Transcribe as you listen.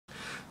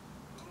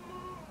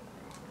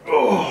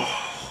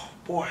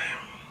boy.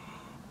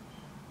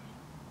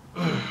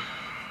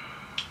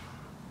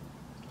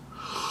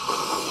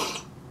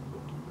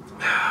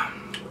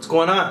 What's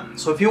going on?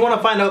 So if you want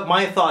to find out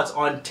my thoughts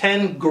on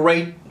 10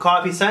 great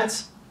coffee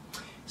scents,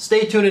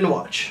 stay tuned and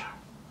watch.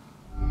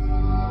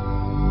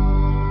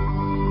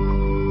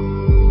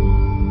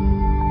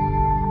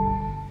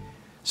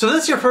 So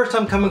this is your first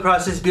time coming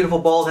across this beautiful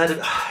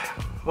bald-headed...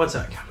 One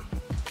sec.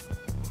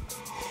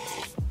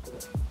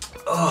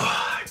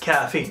 Oh,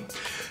 caffeine.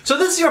 So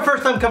this is your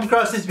first time coming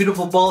across this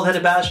beautiful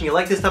bald-headed bash and you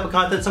like this type of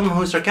content, someone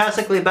who's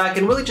sarcastically back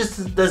and really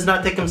just does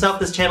not take himself,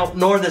 this channel,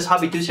 nor this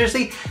hobby too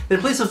seriously, then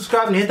please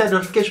subscribe and hit that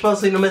notification bell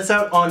so you don't miss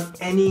out on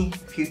any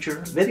future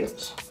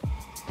videos.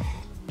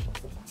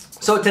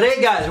 So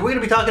today, guys, we're going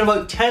to be talking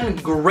about 10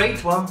 great,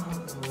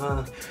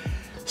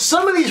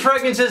 some of these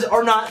fragrances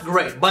are not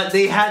great, but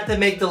they had to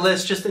make the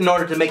list just in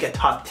order to make a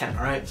top 10,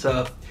 alright?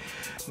 So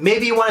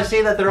maybe you want to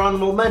say that they're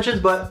honorable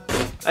mentions, but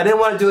I didn't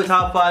want to do a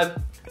top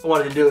 5, I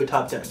wanted to do a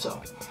top 10,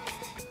 so.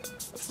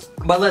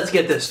 But let's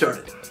get this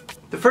started.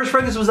 The first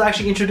fragrance was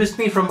actually introduced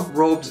to me from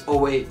Robes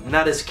 08, and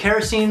that is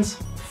Kerasin's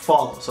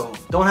Follow. So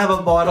don't have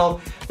a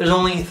bottle, there's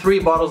only 3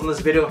 bottles in this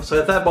video, so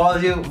if that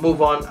bothers you,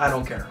 move on, I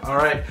don't care,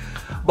 alright?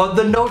 But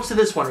the notes to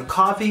this one are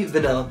coffee,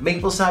 vanilla,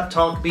 maple sap,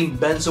 tonka bean,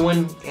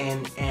 benzoin,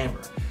 and amber.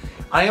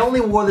 I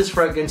only wore this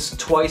fragrance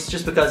twice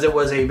just because it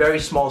was a very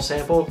small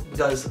sample,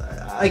 because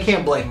I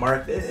can't blame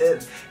Mark.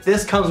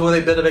 This comes with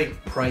a bit of a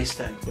price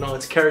tag. You know,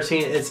 it's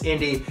Kerasin, it's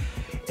indie.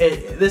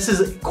 This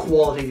is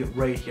quality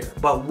right here.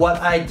 But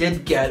what I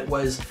did get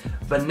was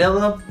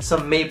vanilla,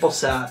 some maple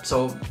sap.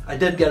 So I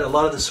did get a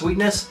lot of the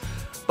sweetness,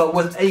 but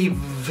with a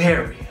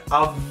very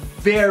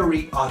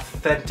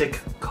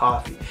authentic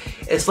coffee.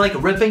 It's like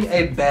ripping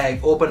a bag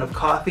open of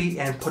coffee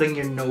and putting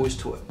your nose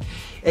to it.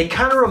 It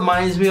kind of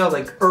reminds me of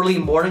like early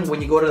morning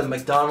when you go to the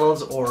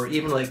McDonald's or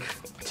even like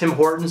Tim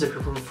Hortons if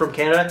you're from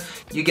Canada.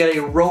 You get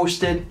a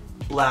roasted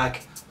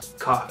black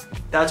coffee.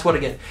 That's what I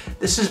get.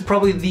 This is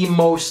probably the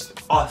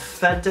most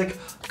authentic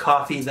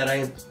coffee that I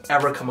have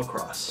ever come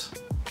across.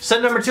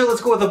 Scent number 2,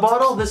 let's go with the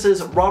bottle. This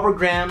is Robert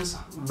Graham's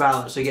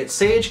Valor. So you get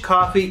sage,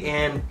 coffee,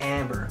 and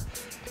amber.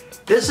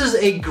 This is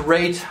a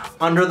great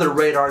under the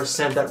radar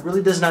scent that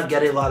really does not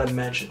get a lot of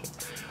mention.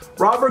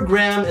 Robert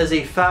Graham is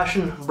a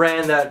fashion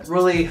brand that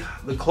really,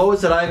 the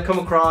clothes that I've come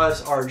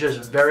across are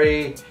just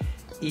very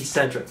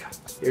eccentric.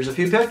 Here's a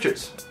few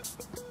pictures.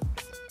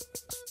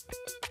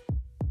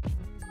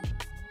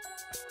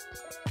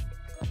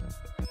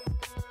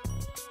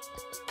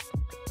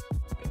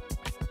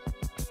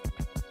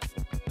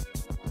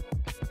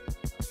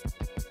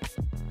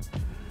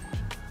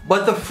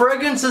 But the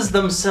fragrances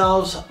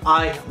themselves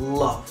I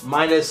love.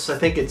 Minus, I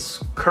think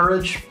it's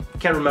Courage,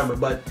 can't remember,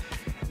 but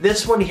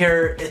this one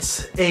here,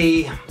 it's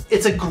a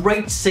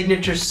great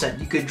signature scent.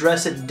 You could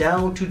dress it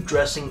down to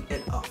dressing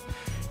it up.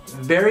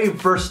 Very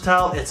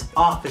versatile, it's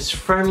office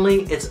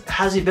friendly, it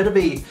has a bit of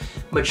a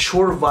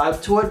mature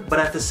vibe to it, but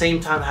at the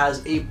same time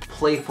has a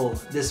playful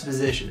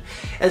disposition.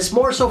 It's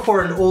more so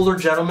for an older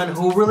gentleman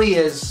who really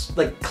is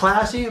like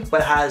classy,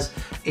 but has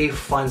a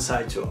fun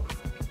side to him.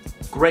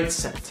 Great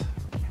scent.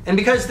 And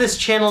because this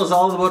channel is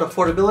all about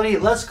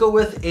affordability, let's go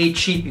with a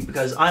cheapie,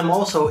 because I'm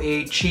also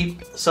a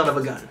cheap son of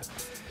a gun.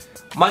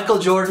 Michael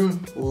Jordan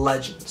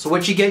Legend. So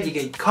what you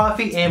get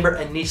coffee, amber,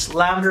 anise,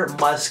 lavender,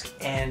 musk,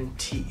 and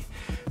tea.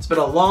 It's been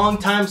a long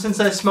time since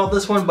I smelled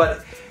this one,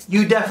 but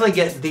you definitely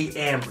get the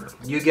amber.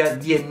 You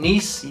get the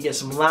anise, you get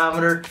some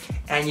lavender,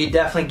 and you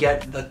definitely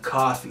get the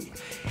coffee.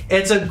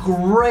 It's a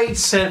great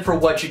scent for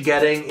what you're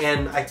getting,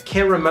 and I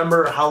can't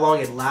remember how long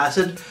it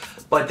lasted,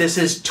 but this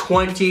is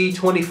 $20,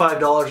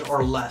 $25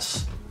 or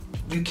less.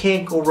 You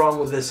can't go wrong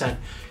with this scent.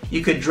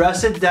 You could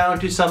dress it down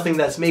to something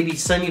that's maybe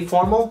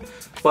semi-formal,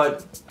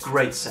 but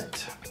great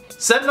scent.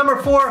 Scent number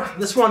 4,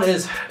 this one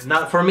is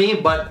not for me,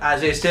 but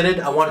as I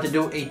stated, I wanted to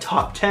do a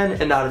top 10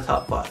 and not a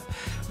top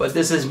 5. But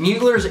this is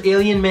Mugler's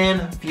Alien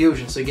Man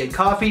Fusion. So you get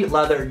coffee,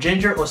 leather,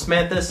 ginger,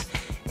 osmanthus,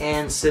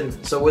 and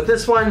cinnamon. So with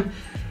this one,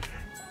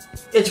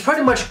 it's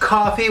pretty much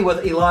coffee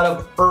with a lot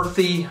of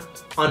earthy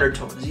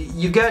undertones.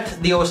 You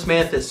get the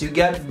osmanthus, you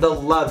get the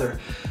leather.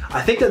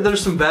 I think that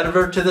there's some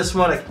vetiver to this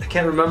one, I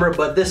can't remember,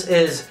 but this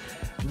is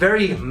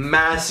very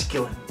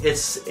masculine.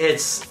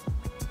 It's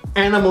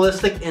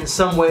animalistic in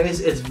some ways,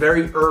 it's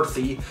very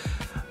earthy,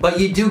 but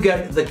you do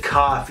get the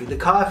coffee. The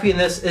coffee in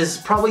this is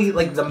probably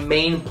like the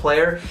main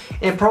player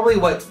and probably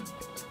what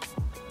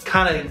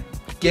kind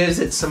of gives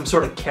it some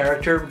sort of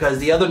character, because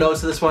the other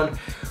notes of this one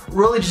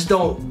really just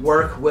don't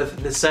work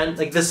with the scent.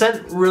 Like the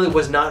scent really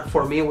was not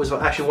for me. It was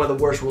actually one of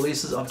the worst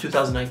releases of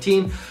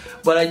 2019,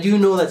 but I do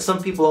know that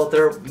some people out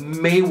there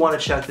may want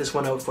to check this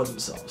one out for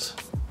themselves.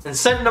 And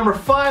scent number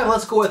 5,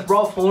 let's go with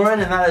Ralph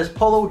Lauren, and that is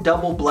Polo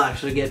Double Black.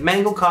 So you get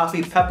mango,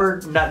 coffee,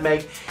 pepper,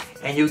 nutmeg,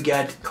 and you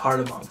get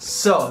cardamom.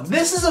 So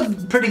this is a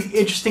pretty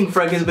interesting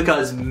fragrance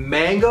because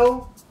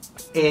mango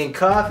and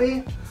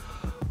coffee,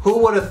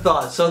 who would have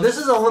thought? So this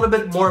is a little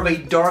bit more of a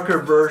darker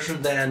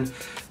version than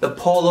the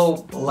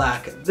Polo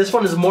Black. This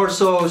one is more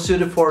so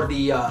suited for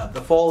the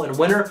fall and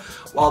winter,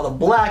 while the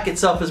black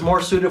itself is more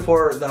suited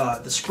for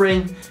the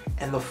spring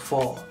and the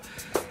fall.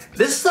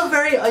 This is a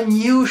very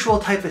unusual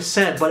type of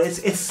scent, but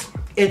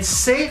it's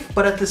safe,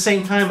 but at the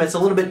same time it's a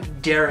little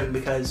bit daring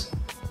because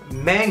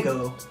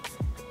mango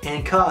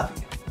and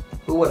coffee.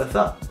 Who would have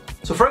thought?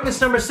 So fragrance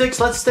number 6,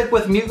 let's stick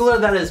with Mugler.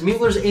 That is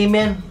Mugler's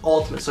A-Man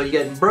Ultimate. So you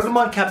get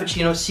bergamot,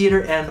 cappuccino,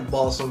 cedar, and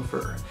balsam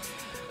fir.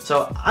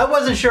 So I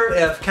wasn't sure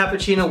if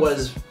cappuccino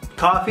was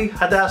coffee. I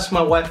had to ask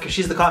my wife because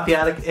she's the coffee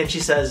addict, and she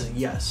says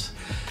yes.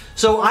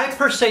 So I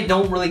per se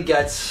don't really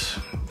get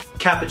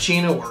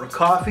cappuccino or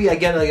coffee. I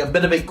get like a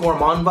bit of a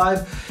gourmand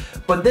vibe.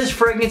 But this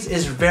fragrance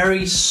is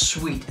very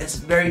sweet. It's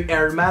very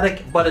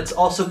aromatic, but it's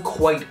also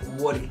quite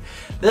woody.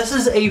 This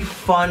is a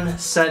fun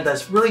scent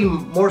that's really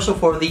more so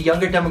for the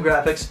younger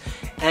demographics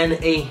and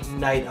a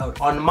night out.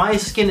 On my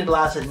skin, it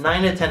lasted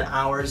 9 to 10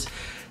 hours.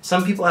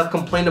 Some people have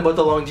complained about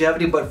the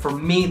longevity, but for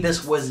me,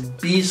 this was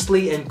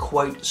beastly and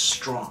quite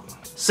strong.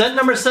 Scent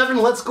number 7,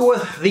 let's go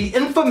with the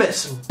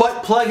infamous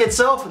butt plug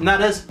itself, and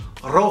that is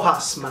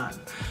Rojas Man.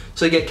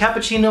 So you get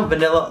cappuccino,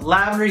 vanilla,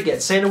 lavender, you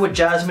get sandalwood,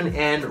 jasmine,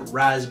 and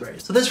raspberry.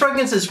 So this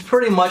fragrance is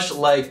pretty much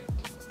like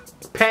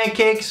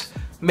pancakes,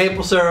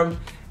 maple syrup,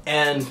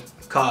 and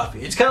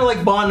coffee. It's kind of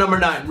like Bond number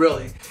 9,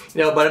 really.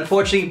 You know, but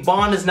unfortunately,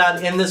 Bond is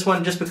not in this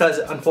one just because,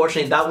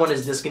 unfortunately, that one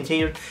is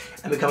discontinued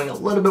and becoming a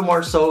little bit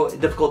more so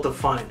difficult to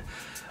find.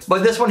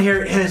 But this one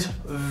here is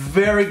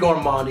very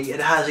gourmandy.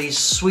 It has a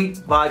sweet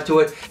vibe to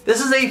it.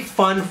 This is a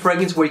fun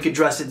fragrance where you could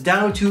dress it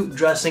down to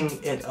dressing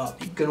it up.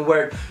 You can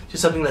wear it to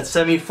something that's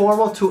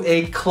semi-formal, to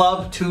a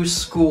club, to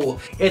school.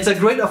 It's a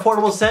great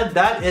affordable scent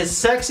that is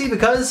sexy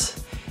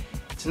because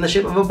it's in the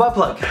shape of a butt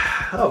plug.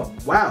 Oh,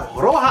 wow.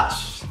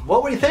 Rojas,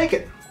 what were you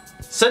thinking?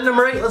 Scent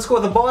number 8, let's go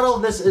with the bottle.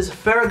 This is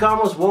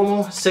Ferragamo's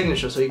Uomo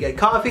Signature. So you get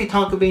coffee,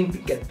 tonka bean, you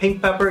get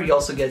pink pepper, you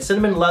also get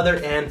cinnamon, leather,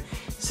 and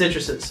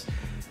citruses.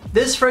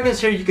 This fragrance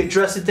here, you could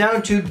dress it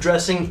down to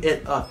dressing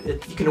it up. You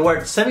can wear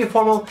it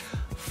semi-formal,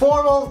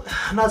 formal,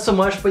 not so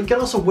much, but you can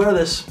also wear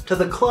this to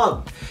the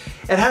club.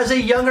 It has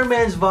a younger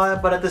man's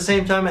vibe, but at the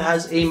same time it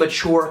has a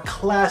mature,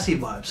 classy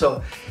vibe.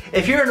 So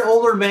if you're an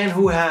older man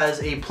who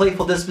has a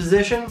playful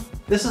disposition,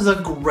 this is a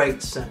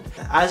great scent.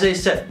 As I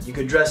said, you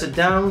could dress it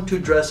down to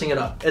dressing it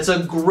up. It's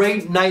a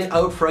great night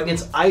out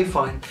fragrance, I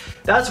find.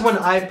 That's when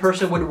I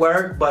personally would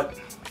wear it, but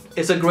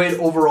it's a great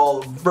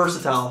overall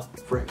versatile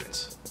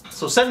fragrance.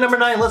 So scent number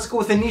 9, let's go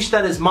with a niche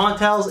that is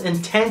Montal's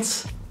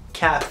Intense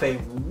Cafe.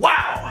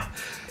 Wow!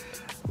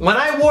 When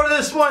I wore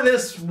this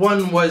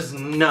one was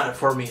not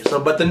for me.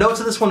 But the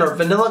notes of this one are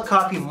vanilla,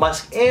 coffee,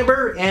 musk,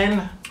 amber,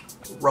 and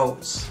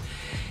rose.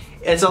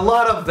 It's a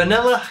lot of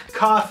vanilla,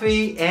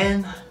 coffee,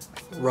 and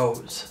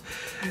rose.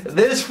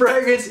 This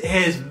fragrance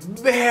is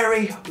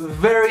very,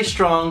 very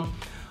strong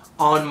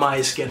on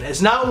my skin.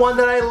 It's not one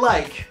that I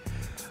like,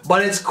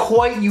 but it's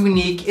quite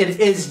unique. It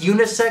is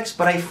unisex,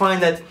 but I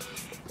find that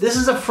this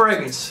is a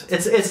fragrance.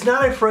 It's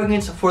not a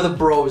fragrance for the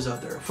bros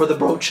out there, for the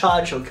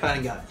brochacho kind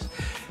of guys.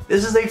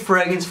 This is a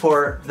fragrance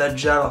for the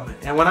gentleman.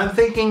 And when I'm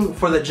thinking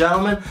for the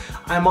gentleman,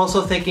 I'm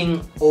also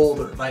thinking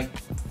older, like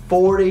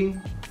 40,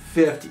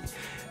 50.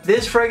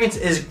 This fragrance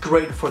is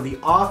great for the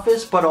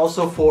office, but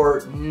also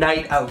for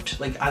night out.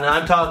 And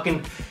I'm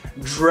talking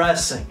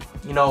dressing,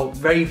 you know,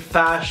 very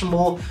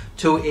fashionable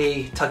to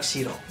a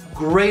tuxedo.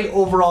 Great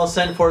overall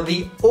scent for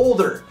the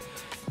older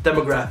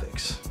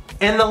demographics.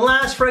 And the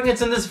last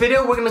fragrance in this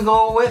video, we're gonna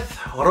go with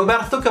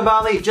Roberto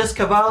Cavalli, just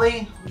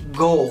Cavalli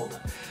Gold.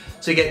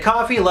 So you get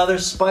coffee, leather,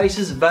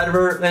 spices,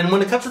 vetiver, and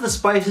when it comes to the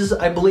spices,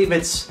 I believe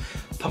it's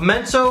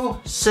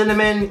pimento,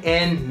 cinnamon,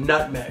 and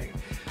nutmeg.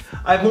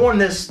 I've worn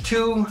this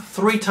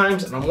 2-3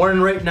 times, and I'm wearing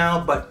it right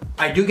now, but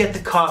I do get the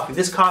coffee.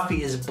 This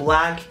coffee is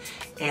black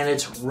and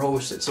it's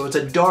roasted, so it's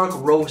a dark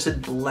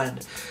roasted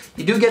blend.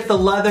 You do get the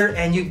leather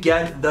and you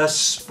get the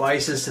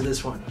spices to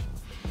this one.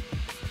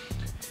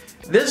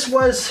 This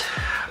was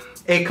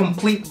a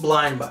complete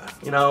blind buy.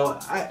 You know,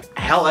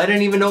 hell, I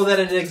didn't even know that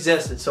it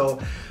existed. So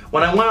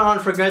when I went on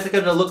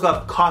Fragrantica to look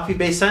up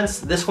coffee-based scents,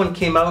 this one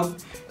came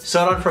out,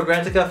 sold on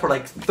Fragrantica for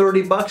like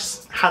 30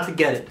 bucks, had to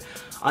get it.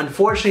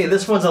 Unfortunately,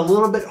 this one's a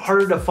little bit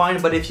harder to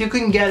find, but if you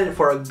can get it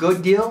for a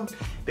good deal,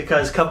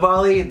 because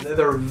Cavalli,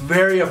 they're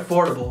very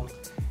affordable,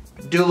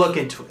 do look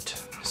into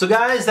it. So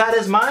guys, that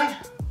is my...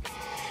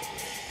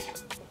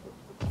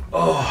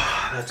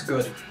 Oh, that's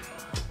good.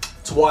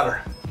 It's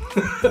water.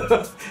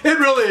 It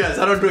really is.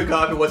 I don't drink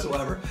coffee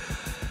whatsoever.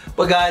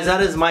 But guys,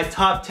 that is my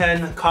top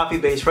 10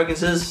 coffee-based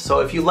fragrances.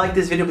 So if you like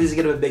this video, please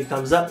give it a big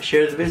thumbs up,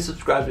 share the video,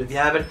 subscribe if you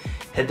haven't,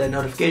 hit that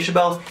notification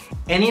bell.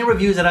 Any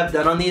reviews that I've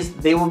done on these,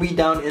 they will be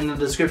down in the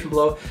description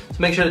below. So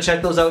make sure to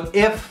check those out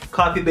if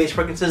coffee-based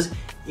fragrances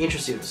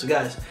interest you. So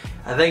guys,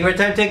 I thank you for your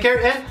time. Take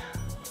care and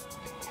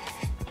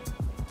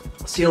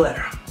see you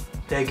later.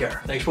 Take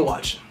care. Thanks for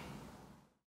watching.